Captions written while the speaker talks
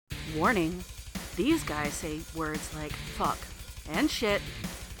Warning, these guys say words like fuck and shit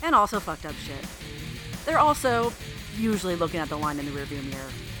and also fucked up shit. They're also usually looking at the line in the rearview mirror.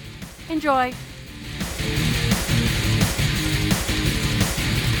 Enjoy!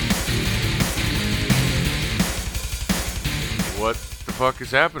 What the fuck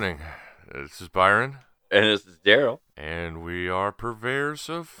is happening? This is Byron. And this is Daryl. And we are purveyors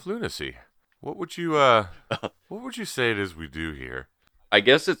of lunacy. What would you say it is we do here? I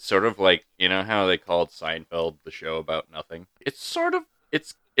guess it's sort of like, you know how they called Seinfeld the show about nothing? It's sort of,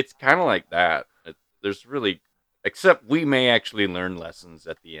 it's kind of like that. There's really, except we may actually learn lessons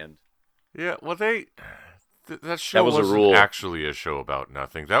at the end. Yeah, well that show wasn't actually a show about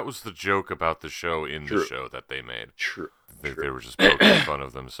nothing. That was the joke about the show in the show that they made. True. They were just poking fun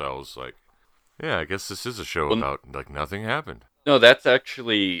of themselves, like, yeah, I guess this is a show about, like, nothing happened. No, that's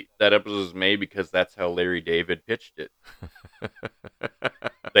actually, that episode was made because that's how Larry David pitched it.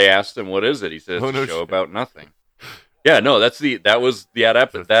 They asked him, what is it? He says, it's a show about nothing. Yeah, no,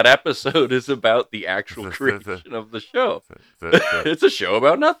 that episode is about the actual creation of the show. It's a show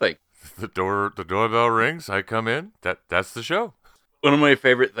about nothing. The doorbell rings, I come in, that's the show. One of my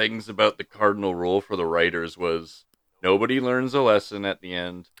favorite things about the cardinal rule for the writers was nobody learns a lesson at the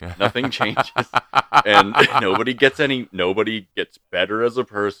end, nothing changes, and nobody gets better as a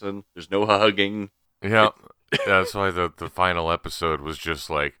person. There's no hugging. Yeah, that's why the final episode was just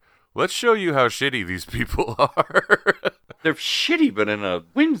like, let's show you how shitty these people are. They're shitty, but in a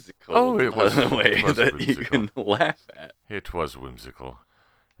whimsical way that whimsical. You can laugh at. It was whimsical.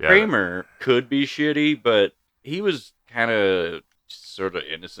 Yeah. Kramer could be shitty, but he was kind of sort of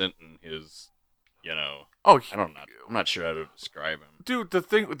innocent in his, I don't know. I'm not sure how to describe him. Dude,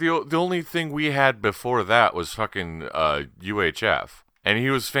 the only thing we had before that was fucking UHF. And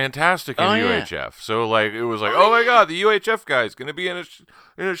he was fantastic in UHF. Yeah. So, like, it was like, oh my god, the UHF guy's going to be in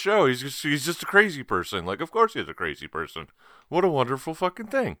a show. He's just a crazy person. Like, of course he's a crazy person. What a wonderful fucking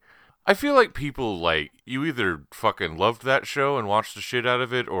thing. I feel like people, like, you either fucking loved that show and watched the shit out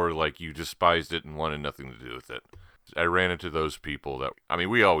of it, or, like, you despised it and wanted nothing to do with it. I ran into those people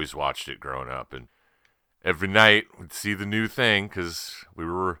we always watched it growing up, and every night we'd see the new thing, because we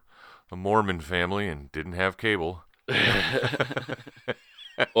were a Mormon family and didn't have cable.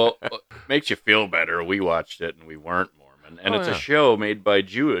 Well, it makes you feel better. We watched it and we weren't Mormon, and it's a show made by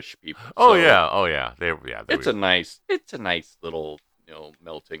Jewish people. Oh yeah. It's a nice little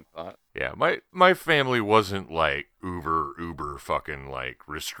melting pot. Yeah, my family wasn't like uber fucking like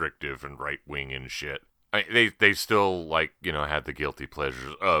restrictive and right wing and shit. They still like had the guilty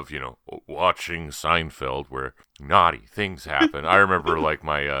pleasures of watching Seinfeld where naughty things happen. I remember like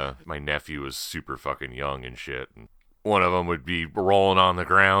my nephew was super fucking young and shit, and one of them would be rolling on the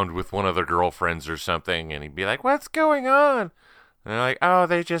ground with one of their girlfriends or something, and he'd be like, "What's going on?" And they're like, "Oh,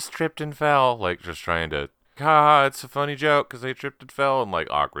 they just tripped and fell," like just trying to, it's a funny joke because they tripped and fell, and like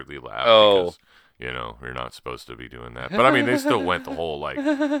awkwardly laugh. Oh. Because, you're not supposed to be doing that. But I mean, they still went the whole like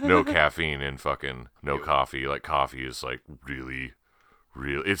no caffeine and fucking no coffee. Like coffee is like really,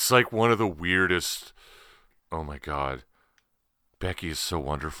 it's like one of the weirdest. Oh my god, Becky is so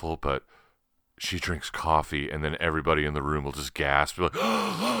wonderful, but she drinks coffee, and then everybody in the room will just gasp, be like,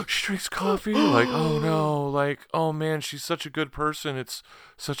 "Oh, she drinks coffee!" Like, oh no, like, oh man, she's such a good person. It's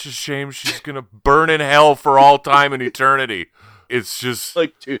such a shame she's gonna burn in hell for all time and eternity. It's just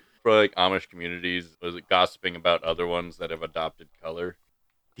like for like Amish communities, was it gossiping about other ones that have adopted color?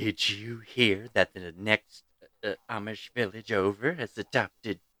 Did you hear that the next Amish village over has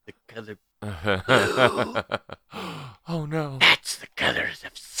adopted the color? Oh no, that's the colors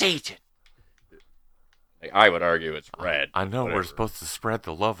of Satan. Like, I would argue it's red. I know we're supposed to spread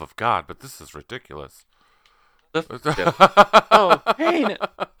the love of God, but this is ridiculous. Hey,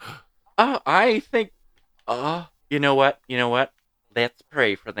 I think. You know what? Let's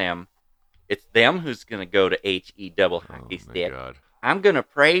pray for them. It's them who's gonna go to HE double hockey stick. God. I'm gonna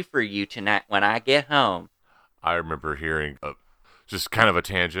pray for you tonight when I get home. I remember hearing just kind of a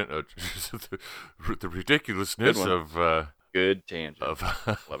tangent, the ridiculousness of good tangent.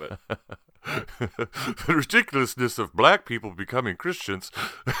 Love it. The ridiculousness of black people becoming Christians.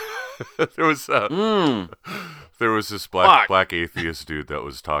 there was this black atheist dude that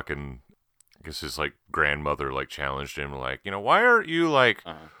was talking. I guess his like grandmother like challenged him like, why aren't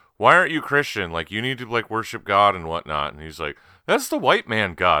you Christian? Like you need to like worship God and whatnot. And he's like, That's the white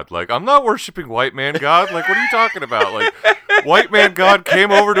man God. Like, I'm not worshiping white man God. Like, what are you talking about? Like, white man God came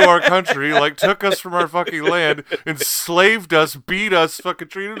over to our country, like, took us from our fucking land, enslaved us, beat us, fucking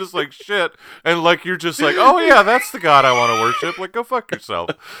treated us like shit, and, like, you're just like, oh, yeah, that's the God I want to worship. Like, go fuck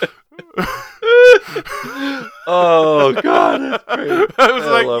yourself. Oh, God, that's great. I was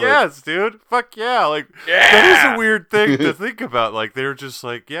like, yes, dude. Fuck yeah. Like, that is a weird thing to think about. Like, they're just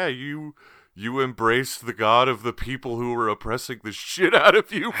like, yeah, you embraced the God of the people who were oppressing the shit out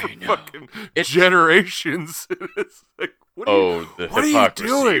of you for fucking generations. It's like, what are hypocrisy you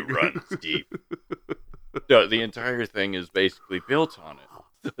doing? runs deep. No, the entire thing is basically built on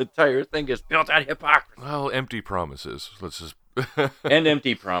it. The entire thing is built on hypocrisy. Well, empty promises. Let's just... And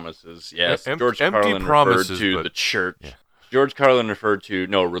empty promises, yes. George empty Carlin promises, referred to the church. Yeah. George Carlin referred to,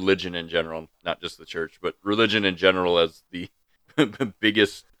 religion in general, not just the church, but religion in general as the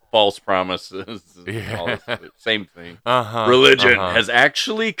biggest false promises. Yeah. Same thing. Religion has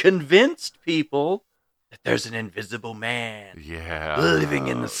actually convinced people that there's an invisible man living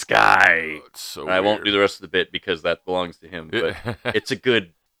in the sky. So I won't do the rest of the bit because that belongs to him, but it's a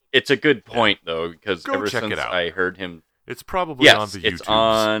good point, though, because ever since I heard him... It's probably on the YouTubes. It's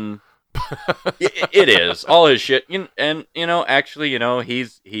on... it is. All his shit. And, actually,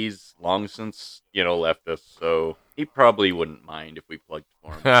 he's long since, left us, so he probably wouldn't mind if we plugged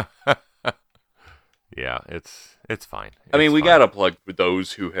for him. Yeah, it's fine. I mean, we gotta plug for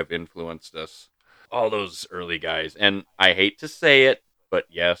those who have influenced us. All those early guys. And I hate to say it, but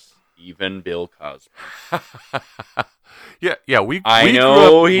yes, even Bill Cosby. Yeah, we grew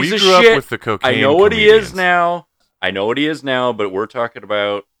up with the cocaine. I know what he is now. But we're talking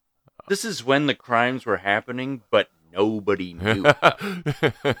about... This is when the crimes were happening, but nobody knew.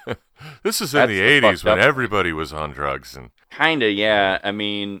 This is in the 80s when everybody was on drugs. And Kinda, yeah. I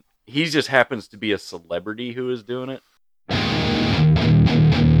mean, he just happens to be a celebrity who is doing it.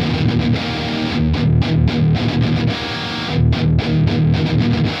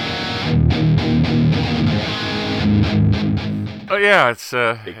 Oh yeah, it's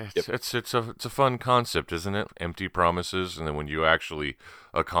a fun concept, isn't it? Empty promises, and then when you actually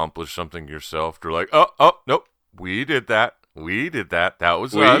accomplish something yourself, they're like, oh, nope, we did that. That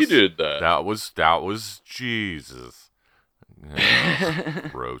was us. We did that. That was Jesus.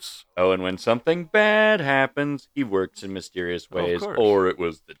 Gross. Oh, and when something bad happens, he works in mysterious ways, or it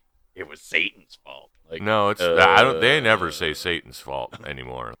was Satan's fault. Like, no, it's they never say Satan's fault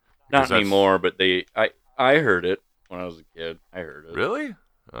anymore. Not anymore, but I heard it. When I was a kid, I heard it. Really?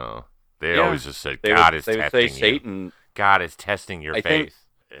 Oh, they always just said God is testing you. Satan. God is testing your faith.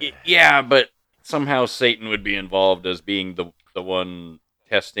 Yeah, but somehow Satan would be involved as being the one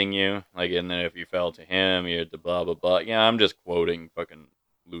testing you. Like, and then if you fell to him, you had to blah blah blah. Yeah, I'm just quoting fucking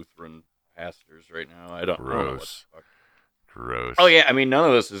Lutheran pastors right now. I don't know what the fuck. Gross. Oh yeah, I mean, none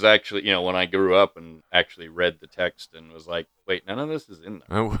of this is actually, when I grew up and actually read the text and was like, wait, none of this is in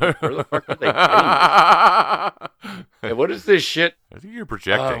there. Where the fuck are they getting this? Hey, what is this shit? I think you're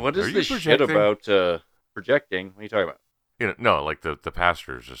projecting. What is this shit about projecting? What are you talking about? No, like the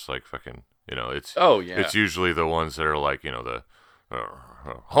pastor's just like fucking, it's... Oh, yeah. It's usually the ones that are like, the...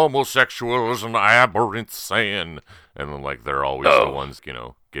 homosexual is an aberrant sin. And then, like, they're always the ones,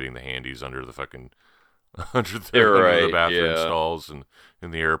 getting the handies under the fucking... under the bathroom stalls and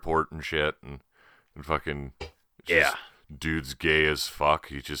in the airport and shit and fucking dude's gay as fuck.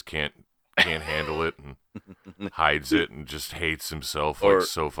 He just can't handle it and hides it and just hates himself like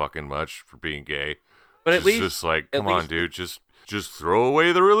so fucking much for being gay. But at least just like, come on, dude, just throw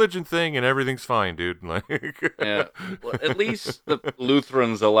away the religion thing and everything's fine, dude. Like, yeah. Well, at least the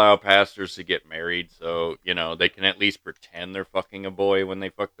Lutherans allow pastors to get married, so they can at least pretend they're fucking a boy when they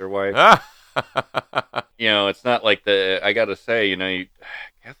fuck their wife. It's not like I gotta say,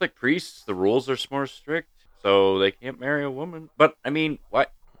 Catholic priests, the rules are more strict, so they can't marry a woman. But, I mean, why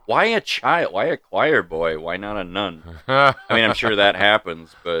a child? Why a choir boy? Why not a nun? I mean, I'm sure that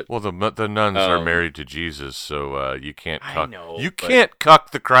happens, but... Well, the nuns are married to Jesus, so you can't cuck. I know, can't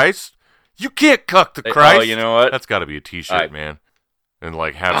cuck the Christ. You can't cuck the Christ. Oh, you know what? That's gotta be a t-shirt, man. And,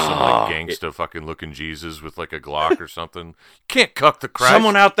 like, have some, gangsta fucking looking Jesus with, like, a Glock or something. You can't cuck the Christ.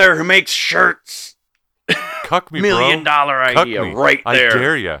 Someone out there who makes shirts. Cuck me, $1 million idea right there. I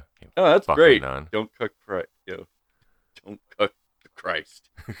dare ya. Oh, that's great. Nun. Don't cuck Christ. Don't cuck the Christ.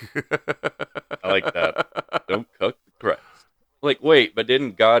 I like that. Don't cuck the Christ. Like, wait, but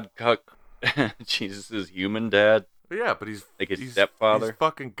didn't God cuck Jesus' human dad? Yeah, but he's like his stepfather. He's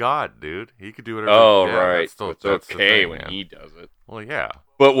fucking God, dude. He could do whatever. Oh, right. It's okay when he does it. Well, yeah.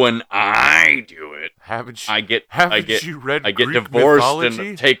 But when I do it, I get divorced mythology?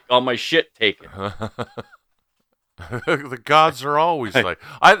 And take all my shit taken. The gods are always like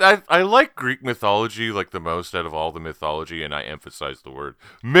I like Greek mythology like the most out of all the mythology, and I emphasize the word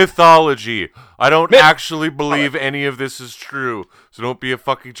mythology. I don't actually believe any of this is true, so don't be a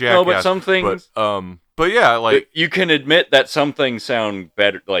fucking jackass. No, but some things. But yeah, like you can admit that some things sound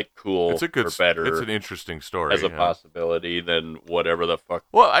better, like cool. It's a good, or better. It's an interesting story as a possibility than whatever the fuck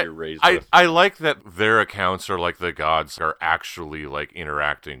you're raised with. I like that their accounts are like the gods are actually like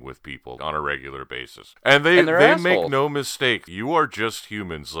interacting with people on a regular basis, and they make no mistake. You are just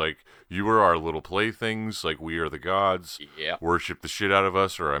humans, like you are our little playthings. Like we are the gods. Yeah. Worship the shit out of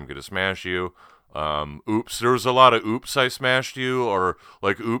us, or I'm gonna smash you. Oops, there was a lot of oops I smashed you, or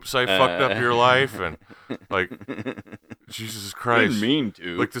like oops I fucked up your life, and like Jesus Christ. I didn't mean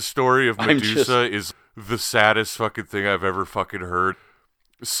to. Like the story of Medusa is the saddest fucking thing I've ever fucking heard.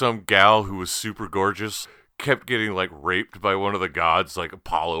 Some gal who was super gorgeous kept getting like raped by one of the gods, like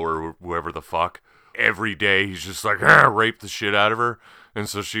Apollo or whoever the fuck. Every day he's just like rape the shit out of her, and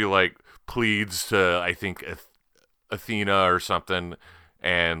so she like pleads to I think Athena or something,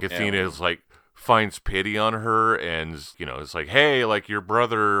 and Athena is like finds pity on her and, you know, it's like, hey, like your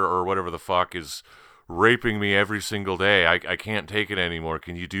brother or whatever the fuck is raping me every single day. I can't take it anymore.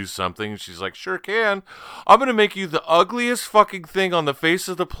 Can you do something? And she's like, sure can. I'm going to make you the ugliest fucking thing on the face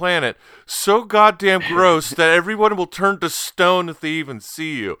of the planet. So goddamn gross that everyone will turn to stone if they even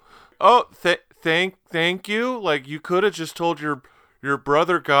see you. Oh, thank you. Like you could have just told your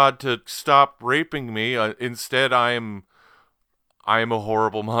brother god to stop raping me. Instead, I am a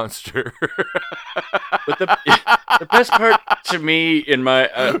horrible monster. But the best part to me in my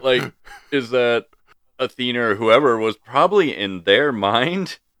is that Athena or whoever was probably in their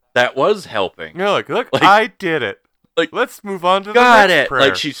mind that was helping. Yeah, like look, I did it. Like let's move on to the next prayer.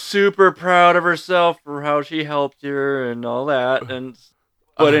 Like she's super proud of herself for how she helped her and all that, and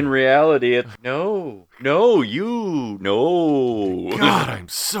but in reality, it's no. God, I'm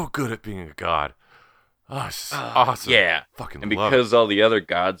so good at being a god. Oh, it's awesome. Yeah. Fucking and because all the other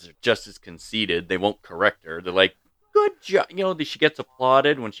gods are just as conceited, they won't correct her. They're like, good job. You know, she gets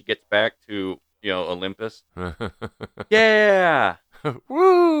applauded when she gets back to, Olympus. Yeah.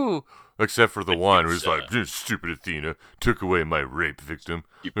 Woo! Except for the one who's like, this stupid Athena took away my rape victim.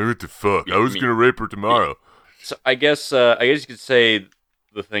 What the fuck? I was going to rape her tomorrow. So I guess you could say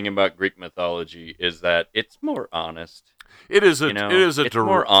the thing about Greek mythology is that it's more honest. It is it's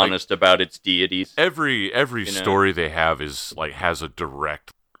more honest about its deities. Every story they have is like has a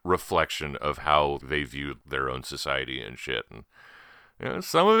direct reflection of how they view their own society and shit. And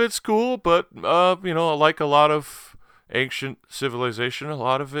some of it's cool, but like a lot of ancient civilization, a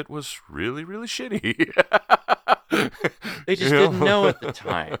lot of it was really, really shitty. They just didn't know at the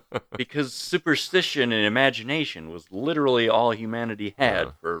time because superstition and imagination was literally all humanity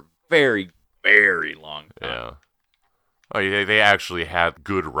had for a very, very long time. Yeah. Oh, yeah, they actually had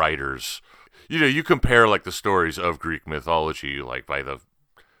good writers. You compare like the stories of Greek mythology, like by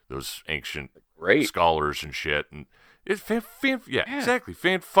those ancient scholars and shit, and it's exactly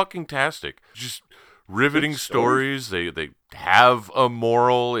fan-fucking-tastic. Just riveting stories. They have a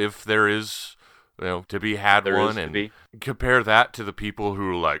moral if there is, to be had there one, and compare that to the people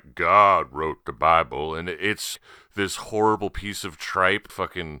who like God wrote the Bible, and it's this horrible piece of tripe.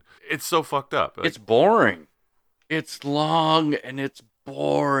 Fucking, it's so fucked up. It's boring. It's long and it's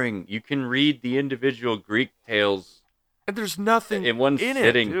boring. You can read the individual Greek tales, and there's nothing in one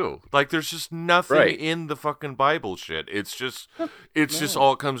sitting. It too. Like there's just nothing in the fucking Bible shit. It's just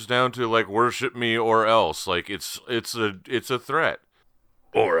all comes down to like worship me or else. Like it's a threat.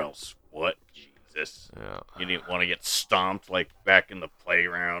 Or else what? Jesus. Yeah. You didn't want to get stomped like back in the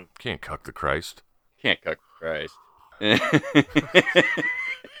playground. Can't cuck the Christ. Can't cuck the Christ.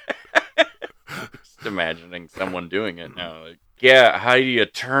 Just imagining someone doing it now. Like, yeah, how do you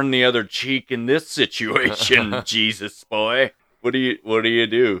turn the other cheek in this situation, Jesus boy? What do you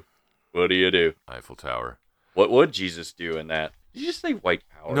do? What do you do? Eiffel Tower. What would Jesus do in that? Did you just say white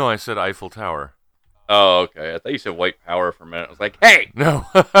power? No, I said Eiffel Tower. Oh, okay. I thought you said white power for a minute. I was like, hey! No.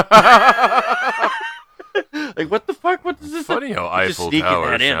 Like, what the fuck? What does this funny how Eiffel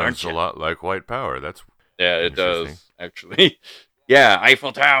Tower sounds a lot like white power. Yeah, it does, actually. Yeah,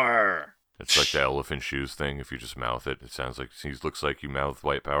 Eiffel Tower! It's like the elephant shoes thing. If you just mouth it, it sounds like it looks like you mouth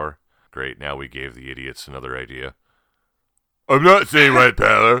white power. Great, now we gave the idiots another idea. I'm not saying white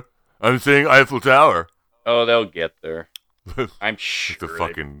power. I'm saying Eiffel Tower. Oh, they'll get there. I'm sure. The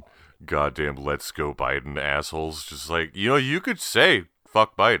fucking goddamn Let's Go Biden assholes. Just like, you could say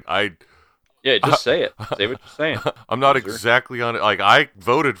fuck Biden. Yeah, just say it. Say what you're saying. I'm not exactly on it. Like, I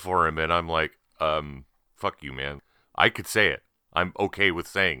voted for him, and I'm like, fuck you, man. I could say it. I'm okay with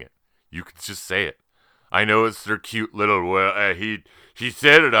saying it. You could just say it. I know it's their cute little, he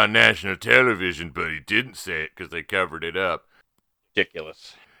said it on national television, but he didn't say it because they covered it up.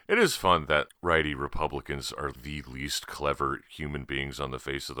 Ridiculous. It is fun that righty Republicans are the least clever human beings on the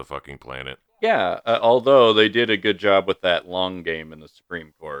face of the fucking planet. Yeah, although they did a good job with that long game in the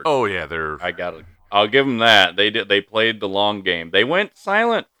Supreme Court. Oh yeah, I'll give them that. They played the long game. They went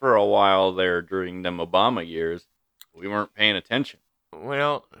silent for a while there during them Obama years. We weren't paying attention.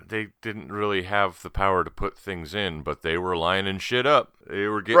 Well, they didn't really have the power to put things in, but they were lining shit up. They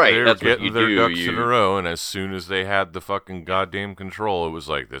were getting their ducks in a row, and as soon as they had the fucking goddamn control, it was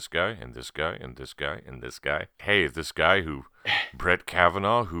like this guy, and this guy, and this guy, and this guy. Hey, this guy Brett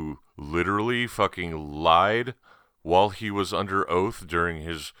Kavanaugh, who literally fucking lied while he was under oath during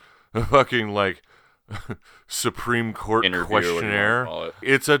his fucking, like, Supreme Court interview, questionnaire.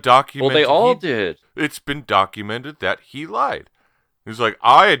 It's a document. Well, they all did. It's been documented that he lied. He's like,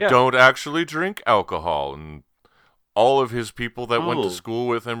 I don't actually drink alcohol. And all of his people that went to school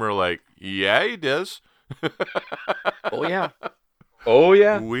with him are like, yeah, he does. Oh, yeah. Oh,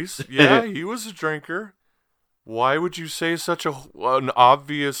 yeah. Yeah, he was a drinker. Why would you say such an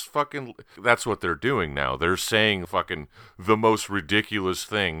obvious fucking... That's what they're doing now. They're saying fucking the most ridiculous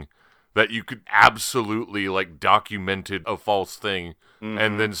thing that you could absolutely, like, documented a false thing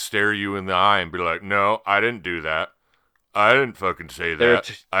and then stare you in the eye and be like, no, I didn't do that. I didn't fucking say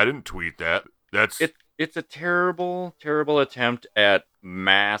that. I didn't tweet that. It's a terrible, terrible attempt at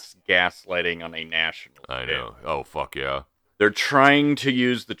mass gaslighting on a national scale. I know. Oh, fuck yeah. They're trying to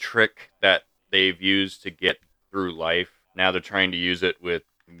use the trick that they've used to get through life. Now they're trying to use it with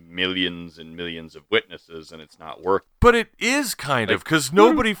millions and millions of witnesses, and it's not working. But it is kind of, because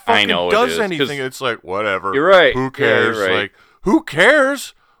nobody fucking does anything. It's like, whatever. You're right. Who cares? Yeah, you're right. Like, who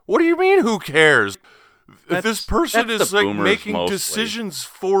cares? What do you mean, who cares? This person is like making decisions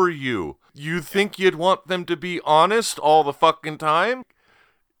for you. You think you'd want them to be honest all the fucking time?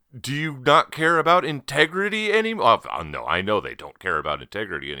 Do you not care about integrity anymore? Oh, no, I know they don't care about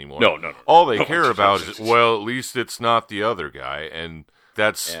integrity anymore. No. All they care about is, well, at least it's not the other guy. And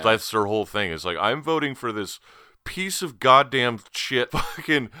that's their whole thing. It's like, I'm voting for this piece of goddamn shit,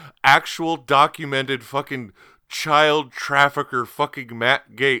 fucking actual documented fucking child trafficker fucking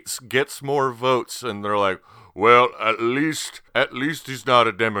Matt Gaetz gets more votes, and they're like, well, at least he's not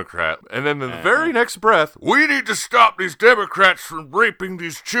a Democrat. And then in the very next breath, we need to stop these Democrats from raping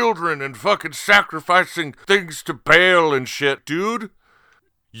these children and fucking sacrificing things to bail and shit. Dude,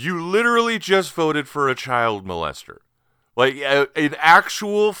 you literally just voted for a child molester. Like, an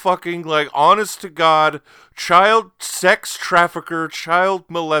actual fucking, like, honest to God, child sex trafficker, child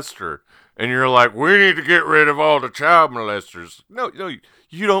molester. And you're like, we need to get rid of all the child molesters. No,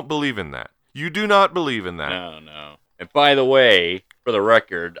 you don't believe in that. You do not believe in that. No. And by the way, for the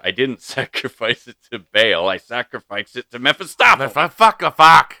record, I didn't sacrifice it to Baal. I sacrificed it to Mephistopheles.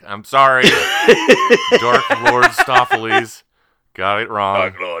 Fuck. I'm sorry. Dark Lord Mephistopheles. Got it wrong.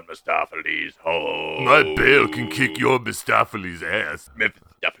 Dark Lord Mephistopheles. Oh. My Baal can kick your Mephistopheles' ass.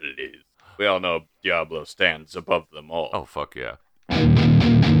 Mephistopheles. We all know Diablo stands above them all. Oh, fuck yeah.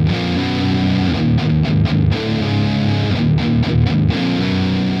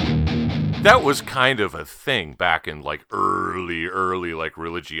 That was kind of a thing back in, like, early, like,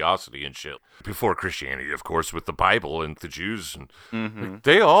 religiosity and shit. Before Christianity, of course, with the Bible and the Jews. And like,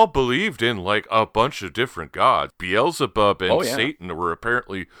 they all believed in, like, a bunch of different gods. Beelzebub and Satan were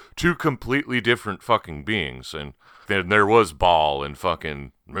apparently two completely different fucking beings. And then there was Baal and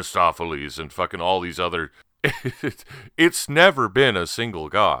fucking Mephistopheles and fucking all these other... It's never been a single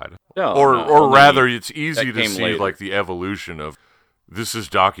god. No, or rather, it's easy to see, like, the evolution of... This is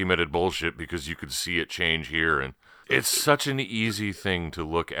documented bullshit because you could see it change here. And it's such an easy thing to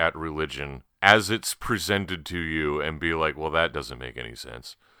look at religion as it's presented to you and be like, well, that doesn't make any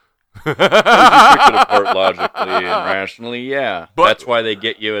sense. Pick it apart logically and rationally, yeah. But that's why they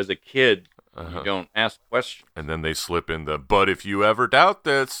get you as a kid. You don't ask questions. And then they slip in the, but if you ever doubt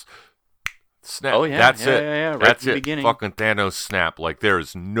this... Snap. Oh, yeah. That's it. Yeah. Right That's from the it. beginning. Fucking Thanos snap. Like, there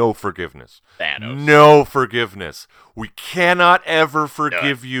is no forgiveness. Thanos. No forgiveness. We cannot ever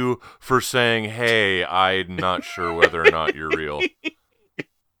forgive you for saying, hey, I'm not sure whether or not you're real. I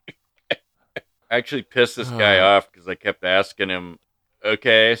actually pissed this guy off because I kept asking him,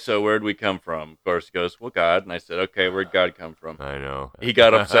 okay, so where'd we come from? Of course, he goes, well, God. And I said, okay, where'd God come from? I know. He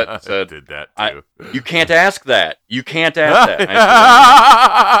got upset and said, did that too. You can't ask that. You can't ask that.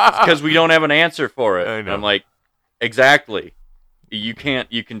 It's because we don't have an answer for it. I know. And I'm like, exactly. You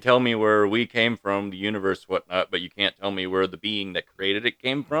can tell me where we came from, the universe, whatnot, but you can't tell me where the being that created it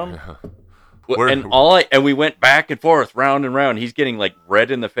came from. And we went back and forth, round and round. He's getting like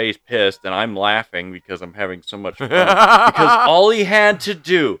red in the face, pissed, and I'm laughing because I'm having so much fun. Because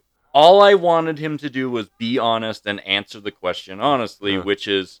all I wanted him to do was be honest and answer the question honestly, which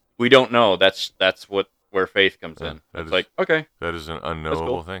is we don't know. That's where faith comes in. It's like, okay, that is an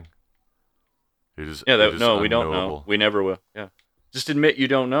unknowable thing. It is. Yeah, we don't know. We never will. Yeah, just admit you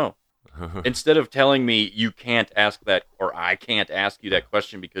don't know. Instead of telling me you can't ask that, or I can't ask you that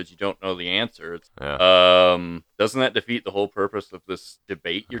question because you don't know the answer. Doesn't that defeat the whole purpose of this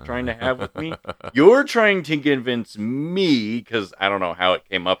debate you're trying to have with me? You're trying to convince me, because I don't know how it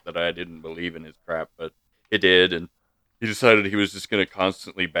came up that I didn't believe in his crap, but it did, and he decided he was just going to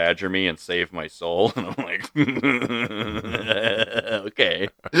constantly badger me and save my soul, and I'm like, okay.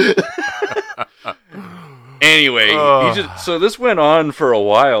 Anyway, so this went on for a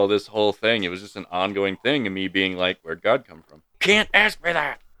while, this whole thing. It was just an ongoing thing, and me being like, where'd God come from? Can't ask me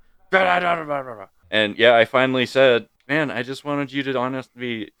that! And yeah, I finally said, man, I just wanted you to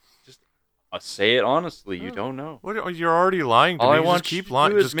honestly, just say it honestly. You don't know. What? You're already lying to me. I want just keep you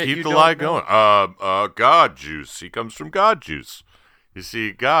lying. to Just admit keep you the don't lie know. going. God juice. He comes from God juice. You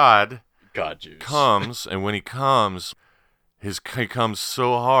see, God juice comes, and when he comes, he comes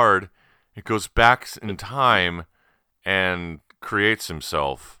so hard, it goes back in time and creates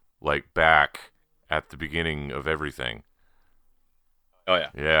himself, like, back at the beginning of everything. Oh,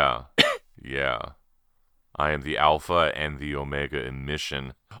 yeah. Yeah. Yeah. I am the Alpha and the Omega in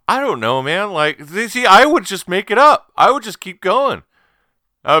mission. I don't know, man. Like, see, I would just make it up. I would just keep going.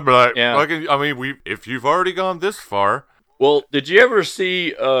 I'd be like, yeah. I mean, if you've already gone this far. Well, did you ever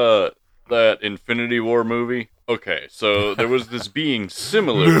see that Infinity War movie? Okay, so there was this being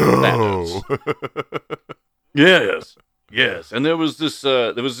similar to Thanos. Yes, and there was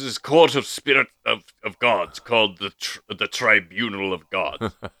this court of spirit of gods called the Tribunal of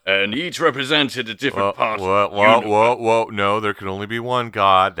Gods, and each represented a different part. Whoa! No, there can only be one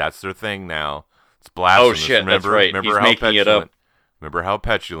God. That's their thing now. It's blasphemous. Oh shit, that's right. Remember he's how making petulant, it up. Remember how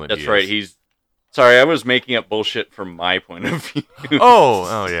petulant that's he right. is. Sorry, I was making up bullshit from my point of view.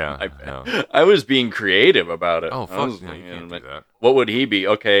 Oh yeah. I was being creative about it. Oh fuck! No, you can't do that. What would he be?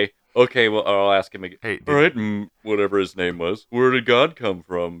 Okay, well, I'll ask him again. Hey, all right, whatever his name was. Where did God come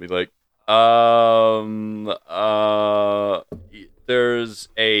from? Be like, there's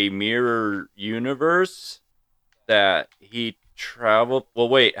a mirror universe that he traveled. Well,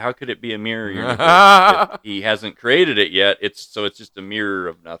 wait, how could it be a mirror universe if he hasn't created it yet? It's just a mirror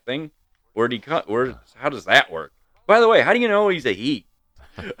of nothing. Where'd he come? How does that work? By the way, how do you know he's a he?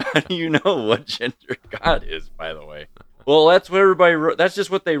 How do you know what gender God is? By the way, well, that's what everybody wrote. That's just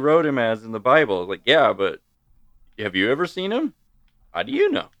what they wrote him as in the Bible. Like, yeah, but have you ever seen him? How do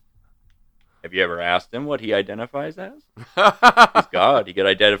you know? Have you ever asked him what he identifies as? He's God. He could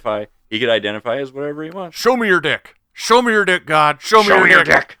identify as whatever he wants. Show me your dick. Show me your dick, God. Show me your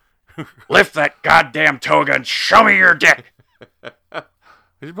dick. Lift that goddamn toga and show me your dick.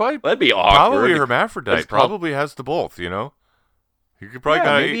 That'd be awkward. Probably hermaphrodite. Probably has the both, you know? You could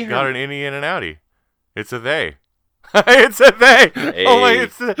probably got an innie and an outie. It's a they. It's a they. Hey, oh my!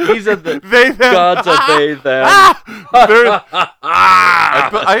 These are the they them. God's a they them.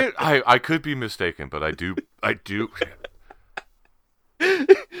 I could be mistaken, but I do. I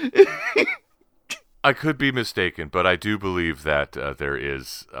could be mistaken, but I do believe that there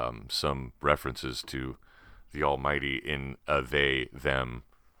is some references to the Almighty in they them.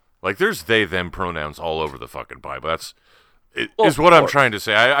 Like, there's they them pronouns all over the fucking Bible. Is what I'm trying to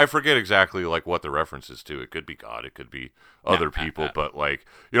say. I forget exactly like what the reference is to. It could be God, it could be other people, but like,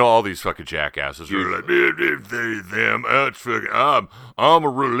 you know, all these fucking jackasses are like, they them. It's fucking, I'm a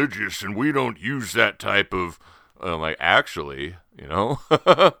religious and we don't use that type of. Like, actually, you know.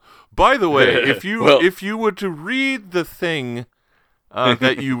 By the way, if you were to read the thing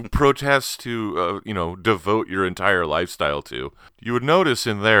that you protest to, devote your entire lifestyle to, you would notice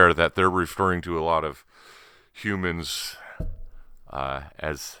in there that they're referring to a lot of humans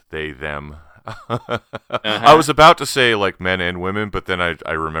as they, them. I was about to say, like, men and women, but then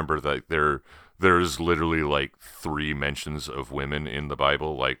I remember that there's literally, like, 3 mentions of women in the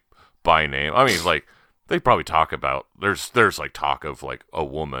Bible, like, by name. I mean, like, they probably talk about, there's like, talk of, like, a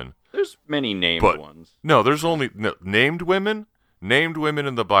woman. There's many named ones. No, there's only named women. Named women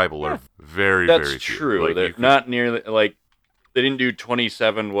in the Bible are very, very few. That's true. Like, They're not nearly, like, they didn't do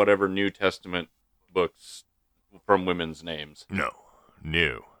 27 whatever New Testament books from women's names. No.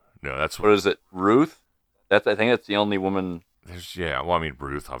 That's what is it? Ruth? I think that's the only woman.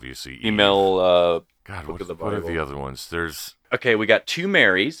 Ruth, obviously. Female. God, book of the what are Bible. the other ones? Okay, we got 2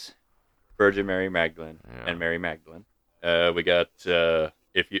 Marys, Virgin Mary Magdalene and Mary Magdalene. We got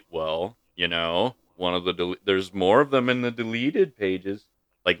one of there's more of them in the deleted pages.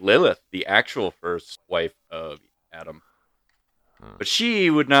 Like Lilith, the actual first wife of Adam. But she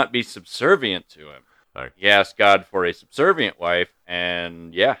would not be subservient to him. Right. He asked God for a subservient wife,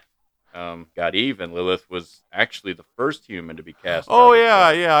 and got Eve, and Lilith was actually the first human to be cast out. Oh,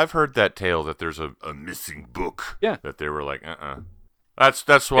 yeah, I've heard that tale that there's a missing book. Yeah. That they were like, That's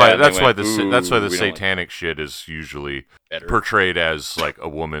why the we don't satanic shit is usually Better. portrayed as like a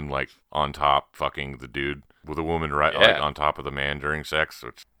woman like on top fucking the dude with a woman like on top of the man during sex.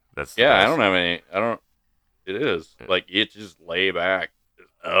 Which that's the best. I don't have any. I don't. It is like you just lay back.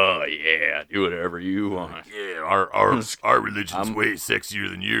 Oh yeah, do whatever you want. Yeah, our religion's way sexier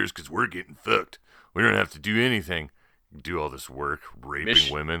than yours because we're getting fucked. We don't have to do anything. Do all this work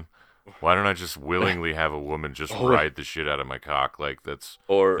raping women. Why don't I just willingly have a woman just ride the shit out of my cock? Like that's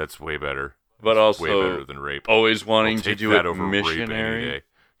way better. But also way better than rape. Always wanting to do it over missionary. Rape any day.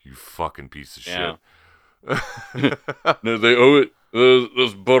 You fucking piece of shit. No, they owe it.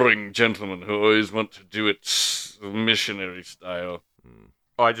 Those boring gentlemen who always want to do it missionary style.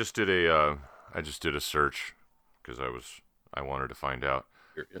 Oh, I just did a search because I wanted to find out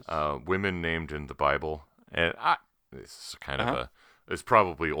women named in the Bible, and this is kind of it's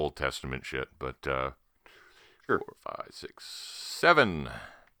probably Old Testament shit, but 4, 5, 6, 7.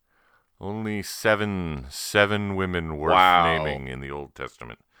 Only seven women worth naming in the Old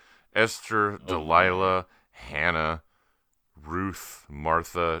Testament: Esther, Delilah, Hannah, Ruth,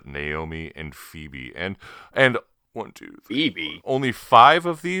 Martha, Naomi, and Phoebe. And 1, 2, 3, Phoebe. Only 5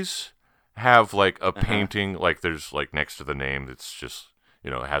 of these have like a painting, like there's like next to the name that's just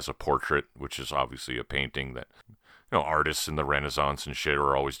it has a portrait, which is obviously a painting that artists in the Renaissance and shit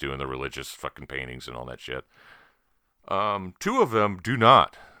are always doing the religious fucking paintings and all that shit. 2 of them do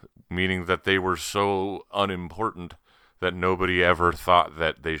not, meaning that they were so unimportant that nobody ever thought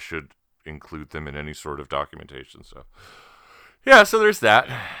that they should include them in any sort of documentation. So, yeah, so there's that.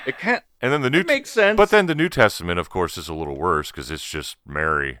 It can't. And then the makes sense. But then the New Testament, of course, is a little worse because it's just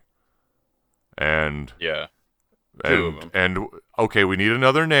Mary. And and okay, we need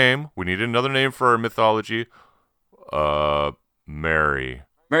another name. We need another name for our mythology. Mary.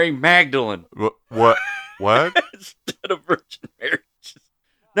 Mary Magdalene. What? Instead of Virgin Mary.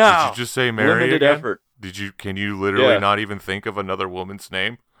 No. Did you just say Mary? Limited again? effort. Can you literally not even think of another woman's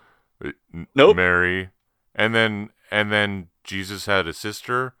name? Nope. Mary. And then Jesus had a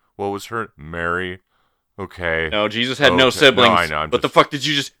sister. What was her? Mary. Okay. No, Jesus had no siblings. No, I know. What the fuck did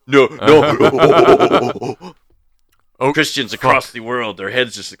you just? No. Christians across the world, their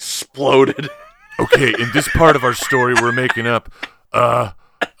heads just exploded. Okay, in this part of our story we're making up,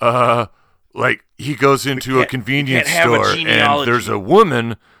 like he goes into a convenience store and there's a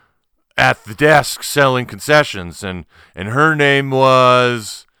woman at the desk selling concessions, and her name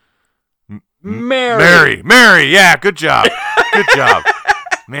was Mary. Mary, yeah, good job. Good job.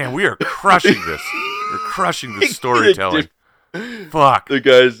 Man, we are crushing this. We're crushing this storytelling. Fuck. The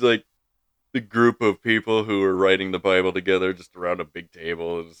guys, like, the group of people who are writing the Bible together just around a big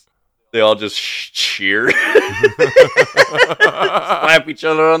table, they all just cheer. Slap each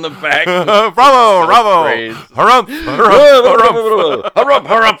other on the back. Bravo, bravo. Harump,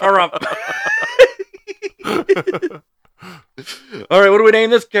 harump, harump, harump. All right, what do we name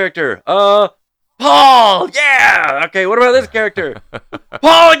this character? Paul! Yeah! Okay, what about this character?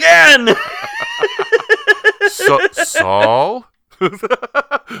 Paul again! Saul?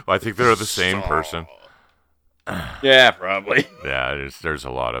 I think they're the same person. Yeah, probably. Yeah, there's a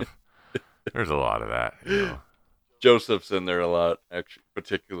lot of that. Joseph's in there a lot, actually,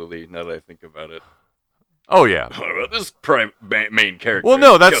 particularly now that I think about it. Oh yeah. What about this main character? Well,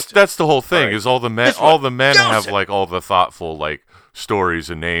 no, that's the whole thing. Right. Is all the men have like all the thoughtful like stories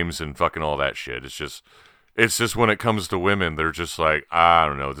and names and fucking all that shit. It's just when it comes to women, they're just like, I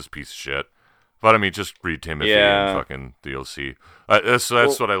don't know, this piece of shit. But I mean, just read Timothy and fucking DLC. That's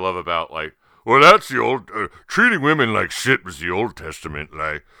what I love about like. Well, that's the old treating women like shit was the Old Testament.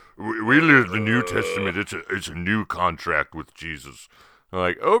 Like we live the New Testament. It's a new contract with Jesus. I'm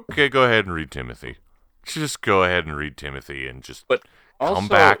like, okay, go ahead and read Timothy. Just go ahead and read Timothy and just come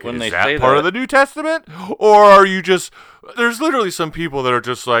back. When Is they say that part of the New Testament? Or are you just... There's literally some people that are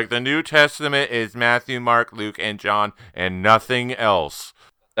just like, the New Testament is Matthew, Mark, Luke, and John, and nothing else.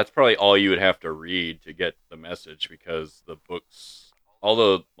 That's probably all you would have to read to get the message, because the books,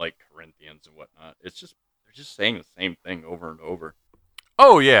 although like Corinthians and whatnot, they're just saying the same thing over and over.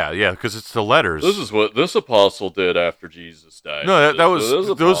 Oh yeah, because it's the letters. This is what this apostle did after Jesus died. No,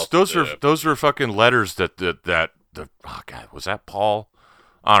 those were fucking letters that oh God, was that Paul?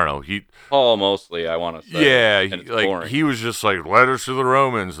 I don't know. Paul mostly, I want to say. Yeah, he was just like letters to the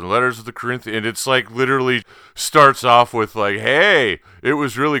Romans and letters to the Corinthians, and it's like literally starts off with like, hey, it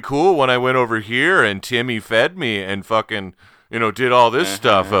was really cool when I went over here and Timmy fed me and fucking, did all this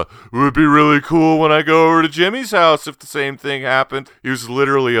stuff. It would be really cool when I go over to Jimmy's house if the same thing happened. He was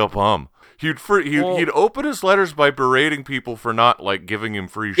literally a bum. He'd open his letters by berating people for not like giving him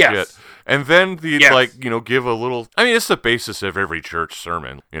free shit, and then he'd give a little. I mean, it's the basis of every church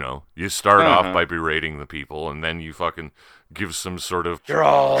sermon. You start off by berating the people, and then you fucking give some sort of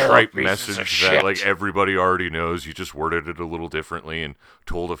tripe message that like everybody already knows. You just worded it a little differently and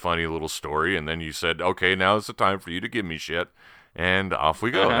told a funny little story, and then you said, "Okay, now it's the time for you to give me shit," and off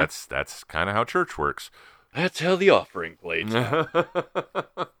we go. That's kind of how church works. That's how the offering plates.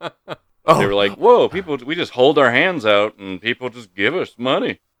 They were like, "Whoa, people! We just hold our hands out, and people just give us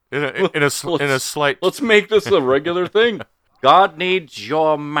money." In a slight. Let's make this a regular thing. God needs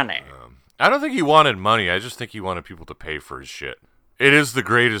your money. I don't think he wanted money. I just think he wanted people to pay for his shit. It is the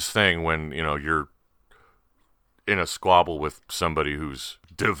greatest thing when you're in a squabble with somebody who's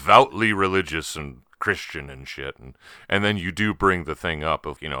devoutly religious and Christian and shit, and then you do bring the thing up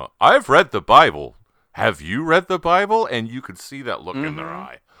of I've read the Bible. Have you read the Bible? And you could see that look in their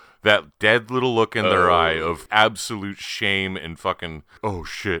eye. That dead little look in their eye of absolute shame and fucking, oh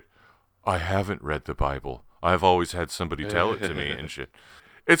shit, I haven't read the Bible. I've always had somebody tell it to me and shit.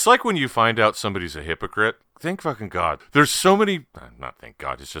 It's like when you find out somebody's a hypocrite. Thank fucking God. There's so many, not thank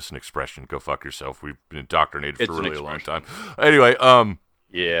God, it's just an expression. Go fuck yourself. We've been indoctrinated for a really long time. Anyway,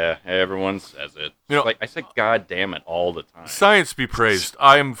 yeah, everyone says it. Like I say, God damn it all the time. Science be praised.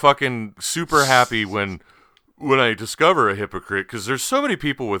 I am fucking super happy when I discover a hypocrite, because there's so many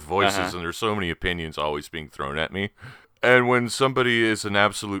people with voices and there's so many opinions always being thrown at me. And when somebody is an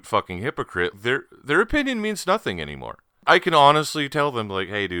absolute fucking hypocrite, their opinion means nothing anymore. I can honestly tell them, like,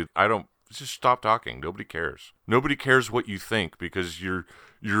 hey, dude, just stop talking. Nobody cares. Nobody cares what you think because your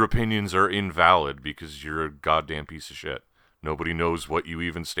opinions are invalid because you're a goddamn piece of shit. Nobody knows what you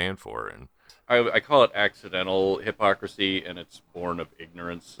even stand for. And I call it accidental hypocrisy, and it's born of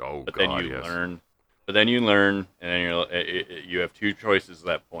ignorance. Oh, but God, then you yes. learn. But then you learn, and then you have two choices at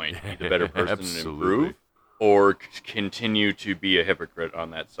that point: be the better person and improve, or continue to be a hypocrite on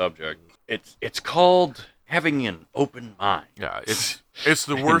that subject. It's called having an open mind. Yeah, it's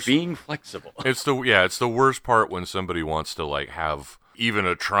the worst. Being flexible. It's the worst part when somebody wants to like have even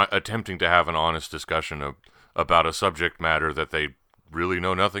attempting to have an honest discussion about a subject matter that they really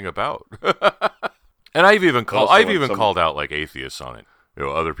know nothing about. And I've even called out like atheists on it.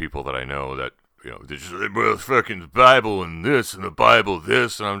 Other people that I know that. They just say, well, fucking the Bible and this and the Bible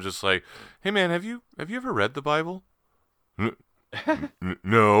this, and I'm just like, hey man, have you ever read the Bible?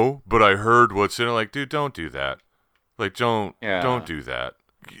 No, but I heard what's in it. Like, dude, don't do that. Like, don't do that.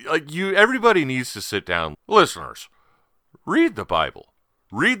 Like, everybody needs to sit down. Listeners, read the Bible,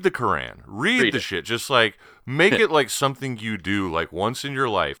 read the Quran, read the shit. Just like make it like something you do like once in your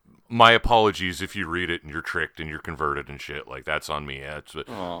life. My apologies if you read it and you're tricked and you're converted and shit. Like that's on me.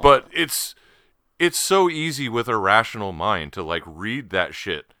 But it's so easy with a rational mind to like read that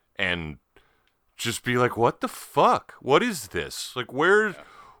shit and just be like, what the fuck? What is this? Like, where's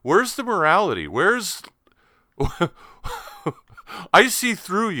the morality? Where's I see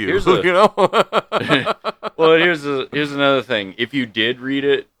through you, Well, here's another thing. If you did read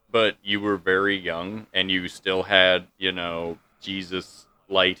it, but you were very young and you still had, Jesus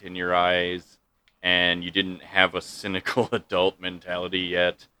light in your eyes and you didn't have a cynical adult mentality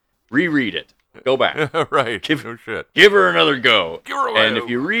yet, reread it. Go back. Right. Give her another go. Give her and if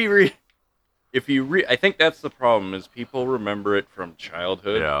you reread, I think that's the problem is people remember it from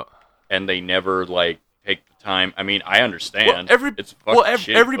childhood. Yeah. And they never like take the time. I mean, I understand.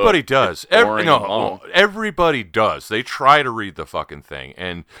 Everybody does. Everybody does. They try to read the fucking thing,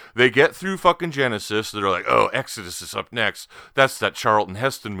 and they get through fucking Genesis. They're like, oh, Exodus is up next. That's that Charlton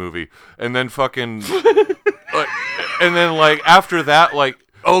Heston movie, and then fucking, and then like after that, like.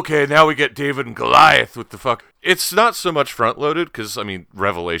 Okay, now we get David and Goliath with the fuck. It's not so much front-loaded, because, I mean,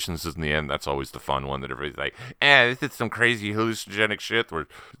 Revelations is in the end. That's always the fun one that everybody's like, this is some crazy hallucinogenic shit where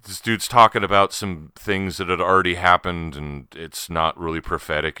this dude's talking about some things that had already happened, and it's not really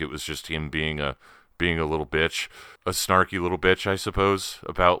prophetic. It was just him being a little bitch. A snarky little bitch, I suppose,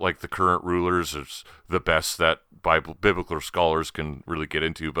 about, like, the current rulers. It's the best that biblical scholars can really get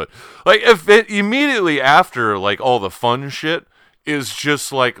into. But, like, immediately after, like, all the fun shit, is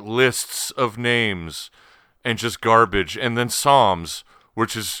just like lists of names and just garbage, and then Psalms,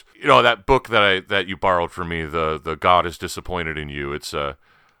 which is that book that you borrowed from me, the God is disappointed in you. It's oh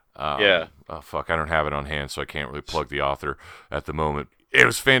fuck, I don't have it on hand, so I can't really plug the author at the moment. It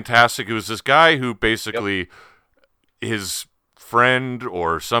was fantastic. It was this guy who basically his friend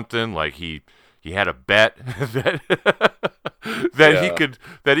or something, like he had a bet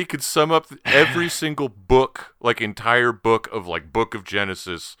that he could sum up every single book, like entire book of like Book of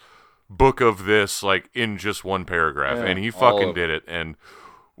Genesis, book of this, like in just one paragraph, and he fucking did it. And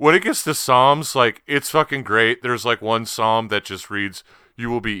when it gets to Psalms, like it's fucking great. There's like one Psalm that just reads, "You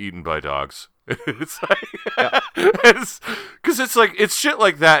will be eaten by dogs." It's like, because it's like it's shit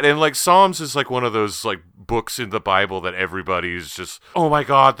like that, and like Psalms is like one of those like books in the Bible that everybody's just, oh my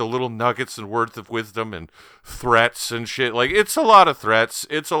god, the little nuggets and words of wisdom and threats and shit. Like it's a lot of threats.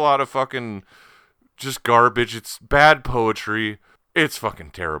 It's a lot of fucking just garbage. It's bad poetry. It's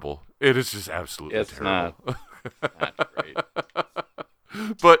fucking terrible. It is just absolutely terrible. Not great.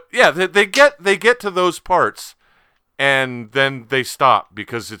 But yeah, they get to those parts. And then they stop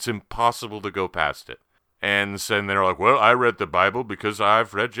because it's impossible to go past it. And then they're like, well, I read the Bible because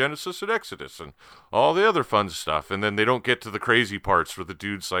I've read Genesis and Exodus and all the other fun stuff. And then they don't get to the crazy parts where the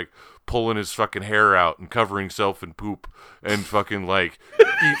dude's like pulling his fucking hair out and covering himself in poop and fucking like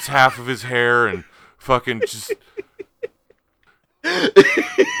eats half of his hair and fucking just...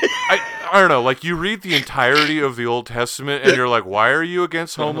 I don't know, like you read the entirety of the Old Testament and you're like, why are you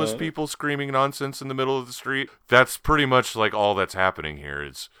against homeless people screaming nonsense in the middle of the street? That's pretty much like all that's happening here.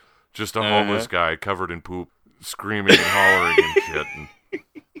 It's just a homeless guy covered in poop screaming and hollering and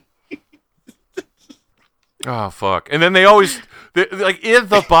shit. Oh, fuck. And then they always, like in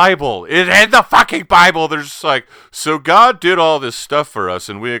the Bible, in the fucking Bible, there's just like, so God did all this stuff for us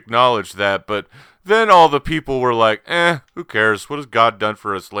and we acknowledge that, but then all the people were like, who cares? What has God done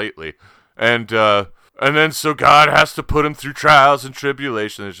for us lately? And then so God has to put him through trials and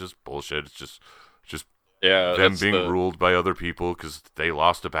tribulation. It's just bullshit. It's just them being ruled by other people because they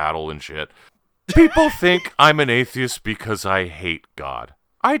lost a battle and shit. People think I'm an atheist because I hate God.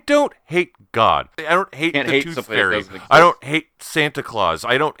 I don't hate God. I don't hate the Tooth Fairy. I don't hate Santa Claus.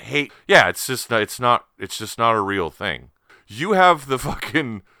 I don't hate... Yeah, it's just not a real thing. You have the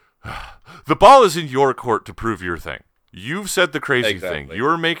fucking... The ball is in your court to prove your thing. You've said the crazy thing.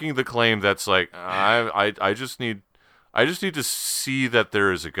 You're making the claim that's like, I just need to see that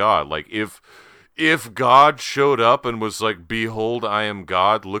there is a God. Like if God showed up and was like, behold, I am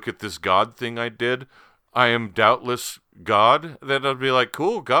God. Look at this God thing I did. I am doubtless God. Then I'd be like,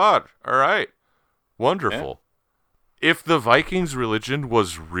 cool, God. All right, wonderful. Yeah. If the Vikings religion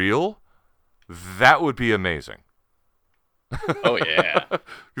was real, that would be amazing. Oh yeah.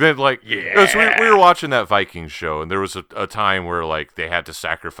 Then like we were watching that Vikings show, and there was a time where like they had to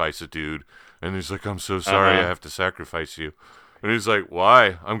sacrifice a dude, and he's like, I'm so sorry I have to sacrifice you. And he's like,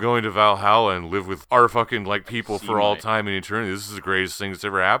 why? I'm going to Valhalla and live with our fucking like people for all time and eternity. This is the greatest thing that's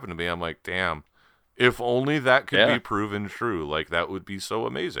ever happened to me. I'm like, damn. If only that could be proven true. Like that would be so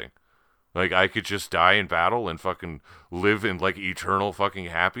amazing. Like I could just die in battle and fucking live in like eternal fucking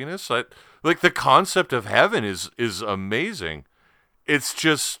happiness. Like the concept of heaven is amazing. It's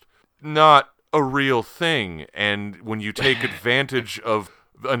just not a real thing. And when you take advantage of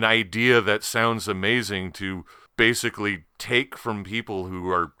an idea that sounds amazing to basically take from people who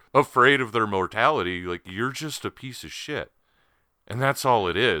are afraid of their mortality, like you're just a piece of shit. And that's all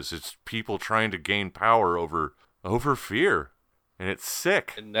it is. It's people trying to gain power over fear. And it's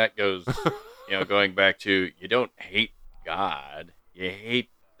sick. And that goes, going back to, you don't hate God. You hate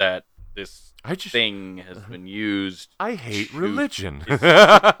that this thing has been used. I hate religion.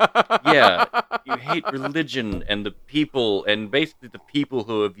 Yeah, you hate religion and the people, and basically the people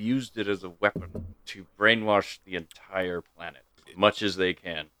who have used it as a weapon to brainwash the entire planet as much as they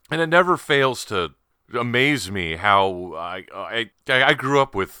can. And it never fails to amaze me how I grew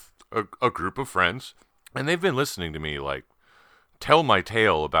up with a group of friends, and they've been listening to me like tell my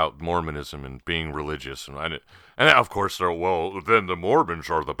tale about Mormonism and being religious, and of course they're, well, then the Mormons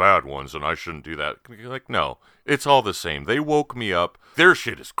are the bad ones, and I shouldn't do that. Like, no, it's all the same. They woke me up. Their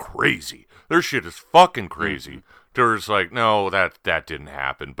shit is crazy. Their shit is fucking crazy. Mm-hmm. There's like, no, that didn't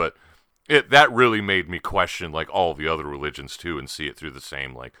happen, but that really made me question like all the other religions too, and see it through the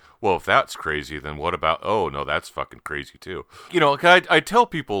same like, well, if that's crazy, then what about, oh no, that's fucking crazy too. I tell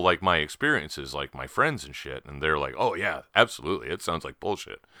people like my experiences, like my friends and shit, and they're like, oh yeah, absolutely, it sounds like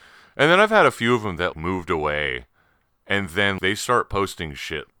bullshit. And then I've had a few of them that moved away, and then they start posting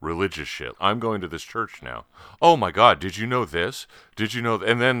shit, religious shit. I'm going to this church now. Oh my God, did you know this? Did you know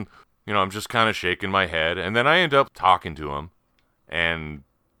and then, I'm just kind of shaking my head, and then I end up talking to them, and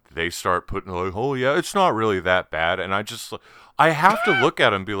they start putting like, oh yeah, it's not really that bad. And I have to look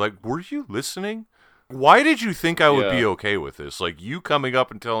at them and be like, were you listening? Why did you think I would be okay with this? Like you coming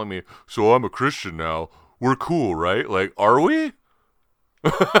up and telling me, so I'm a Christian now. We're cool, right? Like, are we?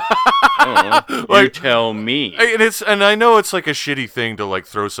 Oh, you tell me. And I know it's like a shitty thing to like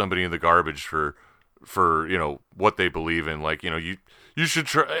throw somebody in the garbage for what they believe in. Like, you should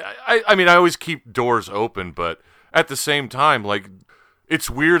try. I mean, I always keep doors open, but at the same time, like, it's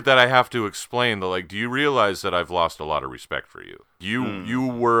weird that I have to explain that. Like, do you realize that I've lost a lot of respect for you? You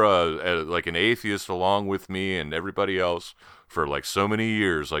were like an atheist along with me and everybody else for like so many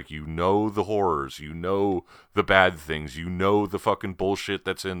years. Like, the horrors, the bad things, the fucking bullshit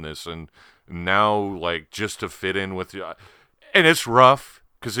that's in this, and now, like, just to fit in with you, and it's rough.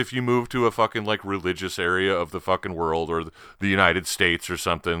 Because if you move to a fucking, like, religious area of the fucking world or the United States or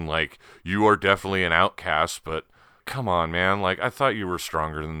something, like, you are definitely an outcast, but come on, man. Like, I thought you were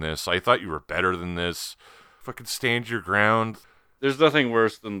stronger than this. I thought you were better than this. Fucking stand your ground. There's nothing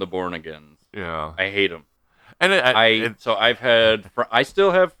worse than the born-agains. Yeah. I hate them. And I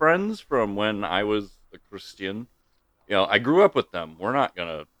still have friends from when I was a Christian. I grew up with them. We're not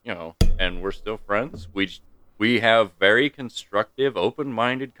gonna, and we're still friends. We have very constructive,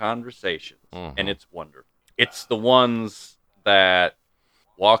 open-minded conversations, and it's wonderful. It's the ones that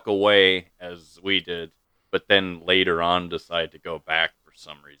walk away, as we did, but then later on decide to go back for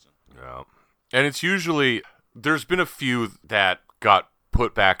some reason. Yeah. And it's usually, there's been a few that got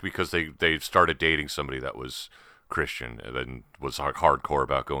put back because they started dating somebody that was Christian and then was hardcore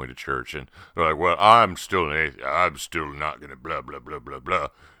about going to church, and they're like, well, I'm still not going to blah, blah, blah, blah, blah.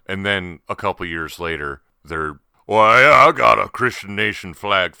 And then a couple years later, I got a Christian Nation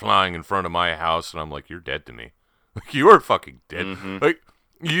flag flying in front of my house, and I'm like, you're dead to me. Like, you are fucking dead. Mm-hmm. Like,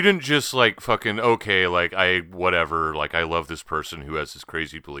 you didn't just, like, fucking, okay, like, I love this person who has this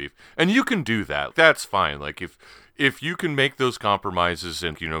crazy belief. And you can do that. That's fine. Like, if you can make those compromises,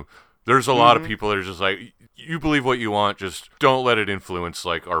 and, there's a lot of people that are just like, you believe what you want, just don't let it influence,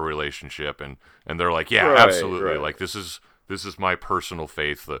 like, our relationship. And they're like, yeah, right, absolutely. Right. Like, this is my personal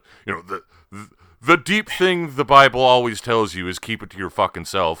faith. The deep thing the Bible always tells you is keep it to your fucking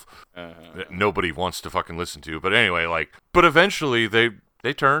self. That nobody wants to fucking listen to. But anyway, like, but eventually they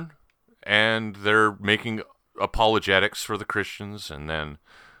turn, and they're making apologetics for the Christians, and then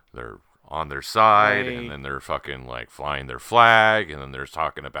they're on their side, right. And then they're fucking, like, flying their flag, and then they're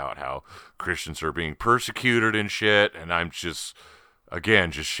talking about how Christians are being persecuted and shit, and I'm just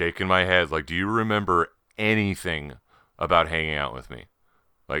shaking my head. Like, do you remember anything about hanging out with me?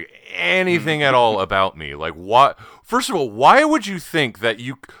 Like, anything at all about me? Like, what? First of all, why would you think that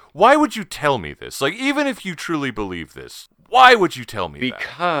why would you tell me this? Like, even if you truly believe this, why would you tell me that?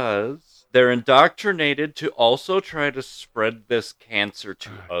 Because they're indoctrinated to also try to spread this cancer to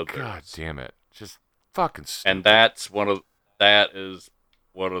others. God damn it. Just fucking stupid. And that is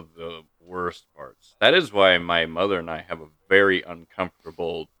one of the worst parts. That is why my mother and I have a very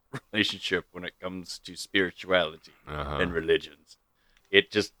uncomfortable relationship when it comes to spirituality and religions.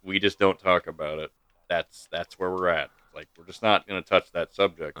 We just don't talk about it. That's where we're at. Like, we're just not going to touch that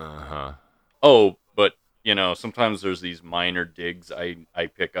subject. Oh, but, sometimes there's these minor digs I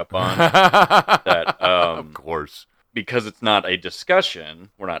pick up on. That, of course. Because it's not a discussion,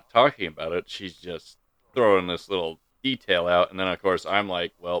 we're not talking about it. She's just throwing this little detail out. And then, of course, I'm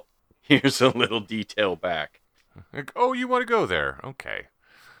like, well, here's a little detail back. Like, oh, you want to go there? Okay.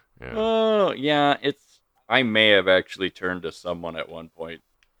 Yeah. Oh, yeah, I may have actually turned to someone at one point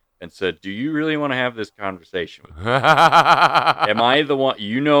and said, do you really want to have this conversation with me? Am I the one?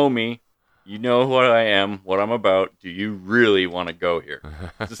 You know me. You know what I am, what I'm about. Do you really want to go here?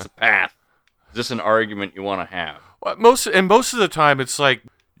 Is this a path? Is this an argument you want to have? Well, most of the time, it's like,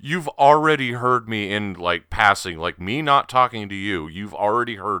 you've already heard me in, like, passing. Like, me not talking to you, you've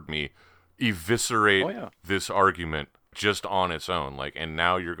already heard me eviscerate this argument just on its own. Like, and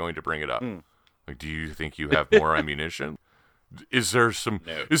now you're going to bring it up. Like, do you think you have more ammunition? Is there some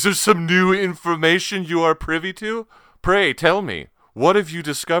new information you are privy to? Pray, tell me. What have you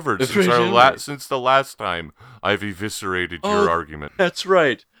discovered since the last time I've eviscerated your argument? That's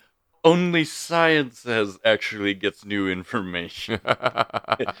right. Only science actually gets new information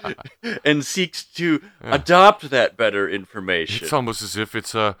and seeks to adopt that better information. It's almost as if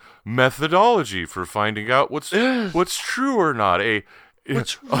it's a methodology for finding out what's true or not.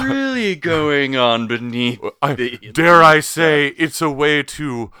 What's really going on beneath dare I say, it's a way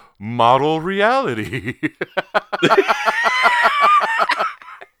to model reality.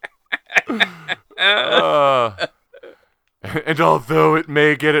 And although it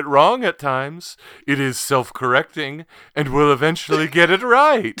may get it wrong at times, it is self-correcting and will eventually get it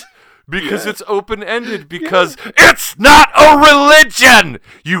right. Because it's open-ended, because it's not a religion,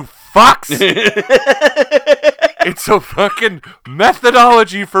 you fucks! It's a fucking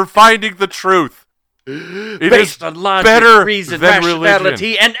methodology for finding the truth. Based on logic, better reason, than rationality,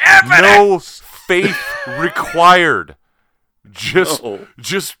 religion. and evidence. No faith required.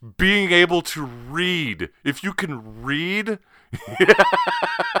 Just being able to read. If you can read,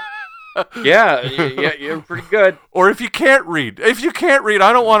 yeah, you're pretty good. Or if you can't read,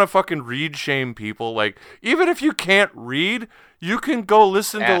 I don't want to fucking read shame people. Like, even if you can't read, you can go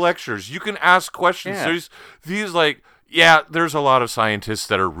listen to lectures. You can ask questions. Yeah. There's these like, yeah, there's a lot of scientists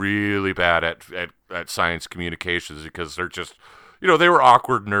that are really bad at science communications because they're just, they were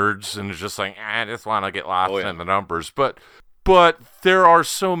awkward nerds and it's just like, I just want to get lost in the numbers. But there are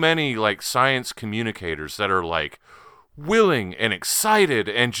so many like science communicators that are like willing and excited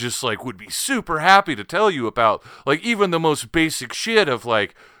and just like would be super happy to tell you about like even the most basic shit of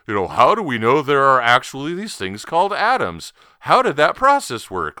like, how do we know there are actually these things called atoms? How did that process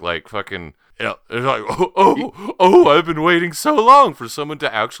work? Like fucking, it's like, I've been waiting so long for someone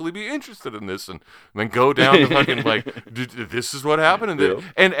to actually be interested in this and then go down to fucking like, this is what happened.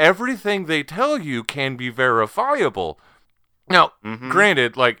 And everything they tell you can be verifiable. Now,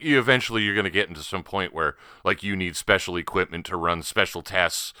 granted, like you're going to get into some point where like you need special equipment to run special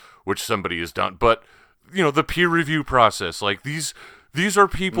tests, which somebody has done. But, the peer review process, like these are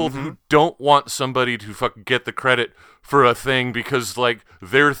people who don't want somebody to fucking get the credit for a thing because like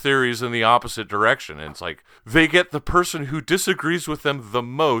their theory is in the opposite direction. And it's like they get the person who disagrees with them the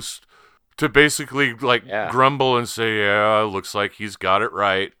most to basically like grumble and say, yeah, looks like he's got it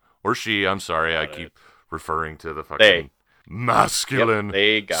right. Or she, I'm sorry, I keep referring to the fucking masculine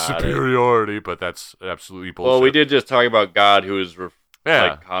superiority, but that's absolutely bullshit. Well, we did just talk about God, who is who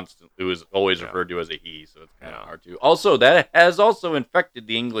is always referred to as a he, so it's kind of hard to. Also, that has also infected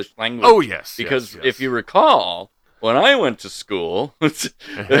the English language. Oh yes, because if you recall, when I went to school, as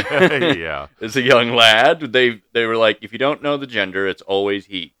a young lad, they were like, if you don't know the gender, it's always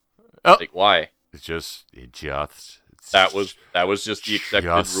he. Like, why? It just that was just the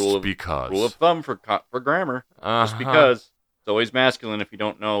accepted rule of thumb for grammar. Just because it's always masculine if you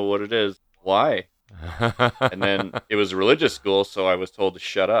don't know what it is. Why? And then it was a religious school, so I was told to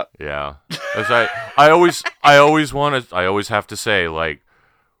shut up. Yeah, I always have to say, like,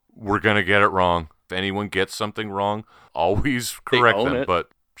 we're gonna get it wrong. If anyone gets something wrong, always correct them. But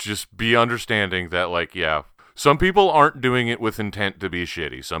just be understanding that, like, some people aren't doing it with intent to be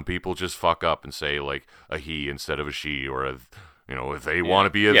shitty. Some people just fuck up and say like a he instead of a she, or a, if they want to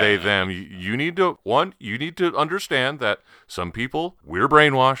be a they them. You need to understand that some people, we're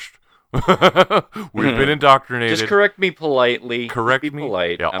brainwashed. We've been indoctrinated. Just correct me politely. Correct me. Me.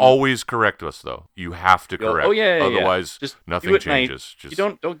 Polite. Yeah, always correct us though. You have to correct. Otherwise, just nothing changes. Just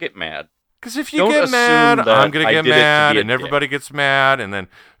you don't get mad. Because if you get mad, I'm going to get mad, and everybody gets mad, and then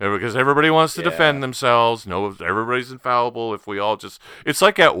because everybody wants to defend themselves. No, everybody's infallible. If we all just, it's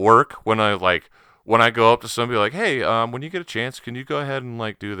like at work when I go up to somebody like, hey, when you get a chance, can you go ahead and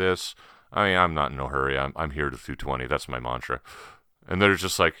like do this? I mean, I'm not in no hurry. I'm here to 220. That's my mantra. And they're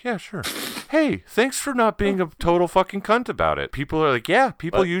just like, yeah, sure. Hey, thanks for not being a total fucking cunt about it. People are like,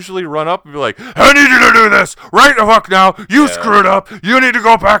 people usually run up and be like, I need you to do this right the fuck now. You screwed up. You need to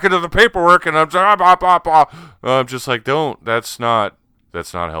go back into the paperwork. And I'm just like, don't. That's not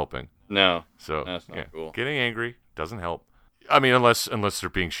helping. No. So that's not cool. Getting angry doesn't help. I mean, unless they're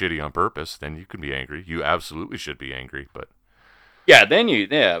being shitty on purpose, then you can be angry. You absolutely should be angry, but. Yeah, then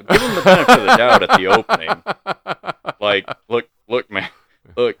give them the benefit of the doubt at the opening. Like, look, man,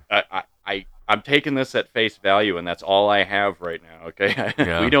 look, I'm taking this at face value, and that's all I have right now. Okay,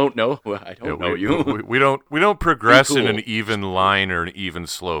 we don't know. I don't know you. We don't progress in an even line or an even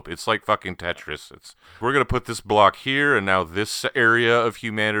slope. It's like fucking Tetris. We're gonna put this block here, and now this area of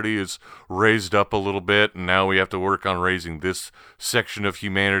humanity is raised up a little bit, and now we have to work on raising this section of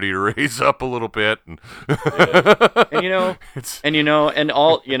humanity to raise up a little bit. And and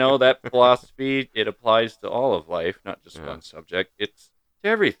all that philosophy, it applies to all of life, not just one subject. It's to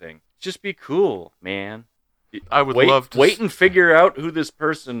everything. Just be cool, man. I would love to wait and figure out who this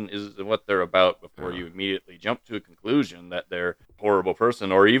person is and what they're about before you immediately jump to a conclusion that they're a horrible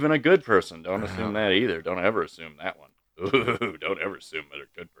person or even a good person. Don't assume that either. Don't ever assume that one. Ooh, don't ever assume they're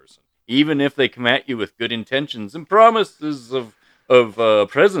a good person. Even if they come at you with good intentions and promises of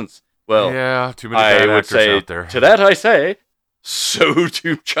presents. Well, too many bad actors out there. To that I say, so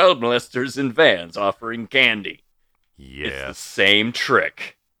do child molesters in vans offering candy. Yes. It's the same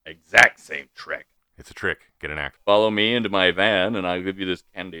trick. Exact same trick. It's a trick. Get an act. Follow me into my van and I'll give you this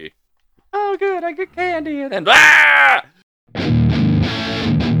candy. Oh, good. I get candy. And then, ah!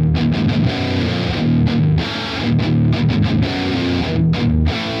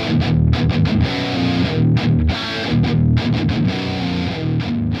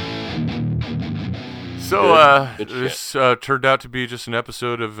 Good this turned out to be just an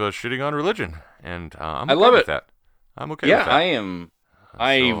episode of shitting on religion, and I'm I okay love with it. that. I'm okay with that. Yeah, I am.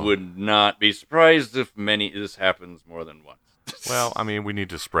 I would not be surprised if this happens more than once. Well, I mean, we need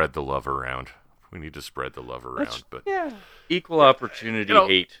to spread the love around. But yeah, equal opportunity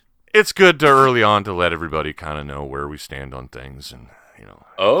hate. It's good to early on to let everybody kind of know where we stand on things, and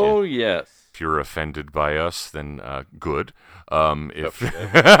Oh yes. If you're offended by us, then good. If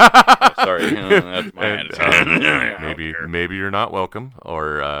Sorry, that's my attitude. maybe you're not welcome,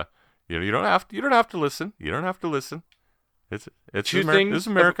 or you don't have to listen. You don't have to listen. It's this is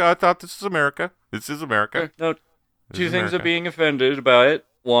America. I thought this is America. This is America. No, two things of being offended about it.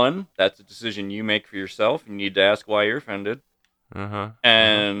 One, that's a decision you make for yourself. You need to ask why you're offended.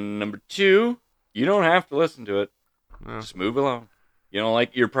 And number two, you don't have to listen to it. Just move along.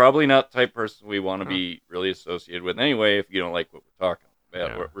 You're probably not the type of person we want to be really associated with anyway if you don't like what we're talking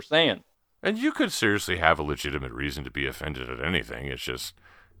about, what we're saying. And you could seriously have a legitimate reason to be offended at anything. It's just,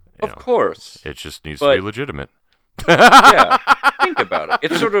 of course. It just needs to be legitimate. Yeah, think about it.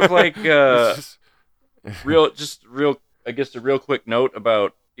 It's sort of like I guess a real quick note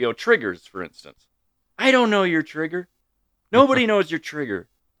about, triggers, for instance. I don't know your trigger. Nobody knows your trigger.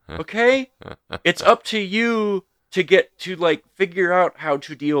 Okay? It's up to you to get to, figure out how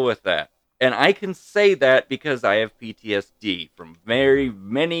to deal with that. And I can say that because I have PTSD from very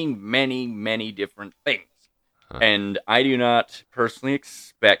many, many, many different things. And I do not personally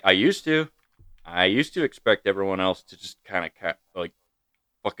expect... I used to expect everyone else to just kind of,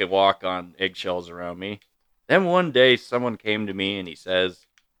 fucking walk on eggshells around me. Then one day, someone came to me and he says,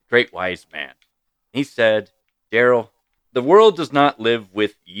 great wise man. He said, Daryl, the world does not live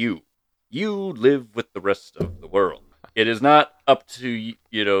with you. You live with the rest of the world. It is not up to,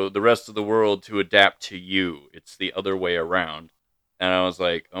 the rest of the world to adapt to you. It's the other way around. And I was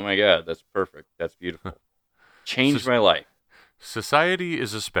like, oh my God, that's perfect. That's beautiful. Changed my life. Society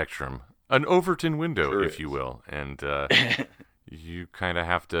is a spectrum, an Overton window, if you will. And you kind of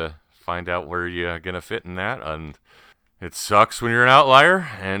have to find out where you're going to fit in that. And it sucks when you're an outlier,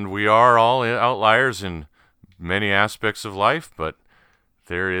 and we are all outliers in many aspects of life, but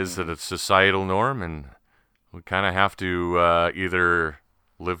there is a societal norm, and we kind of have to either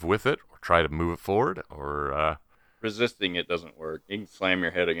live with it or try to move it forward, or... resisting it doesn't work. You can slam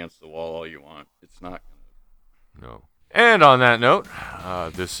your head against the wall all you want. It's not going to... No. And on that note,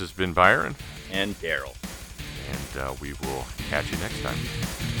 this has been Byron. And Daryl. And we will catch you next time.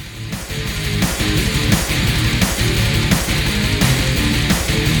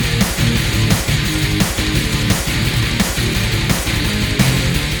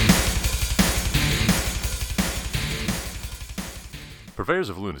 Purveyors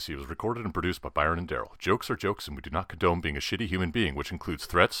of Lunacy was recorded and produced by Byron and Daryl. Jokes are jokes, and we do not condone being a shitty human being, which includes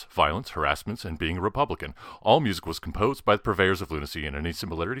threats, violence, harassments, and being a Republican. All music was composed by the Purveyors of Lunacy, and any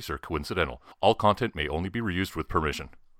similarities are coincidental. All content may only be reused with permission.